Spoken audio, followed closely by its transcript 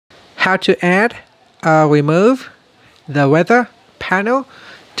how to add or remove the weather panel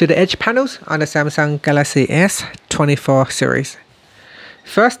to the edge panels on the Samsung Galaxy S24 series.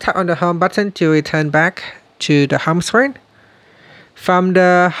 First, tap on the home button to return back to the home screen. From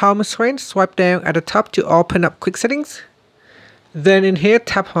the home screen, swipe down at the top to open up quick settings. Then in here,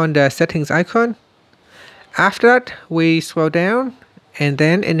 tap on the settings icon. After that, we scroll down, and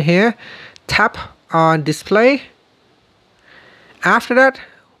then in here, tap on display. After that,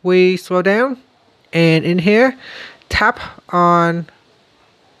 we scroll down, and in here, tap on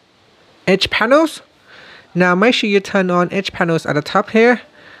edge panels. Now make sure you turn on edge panels at the top here.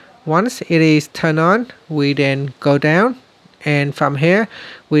 Once it is turned on, we then go down, and from here,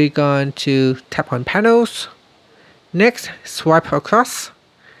 we're going to tap on panels. Next, swipe across,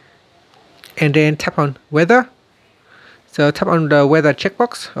 and then tap on weather. So tap on the weather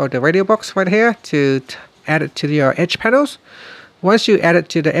checkbox or the radio box right here to add it to your edge panels. Once you add it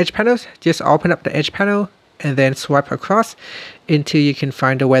to the edge panels, just open up the edge panel and then swipe across until you can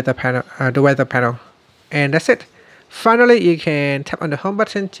find the weather panel. And that's it. Finally, you can tap on the home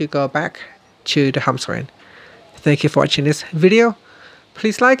button to go back to the home screen. Thank you for watching this video.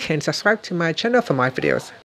 Please like and subscribe to my channel for more videos.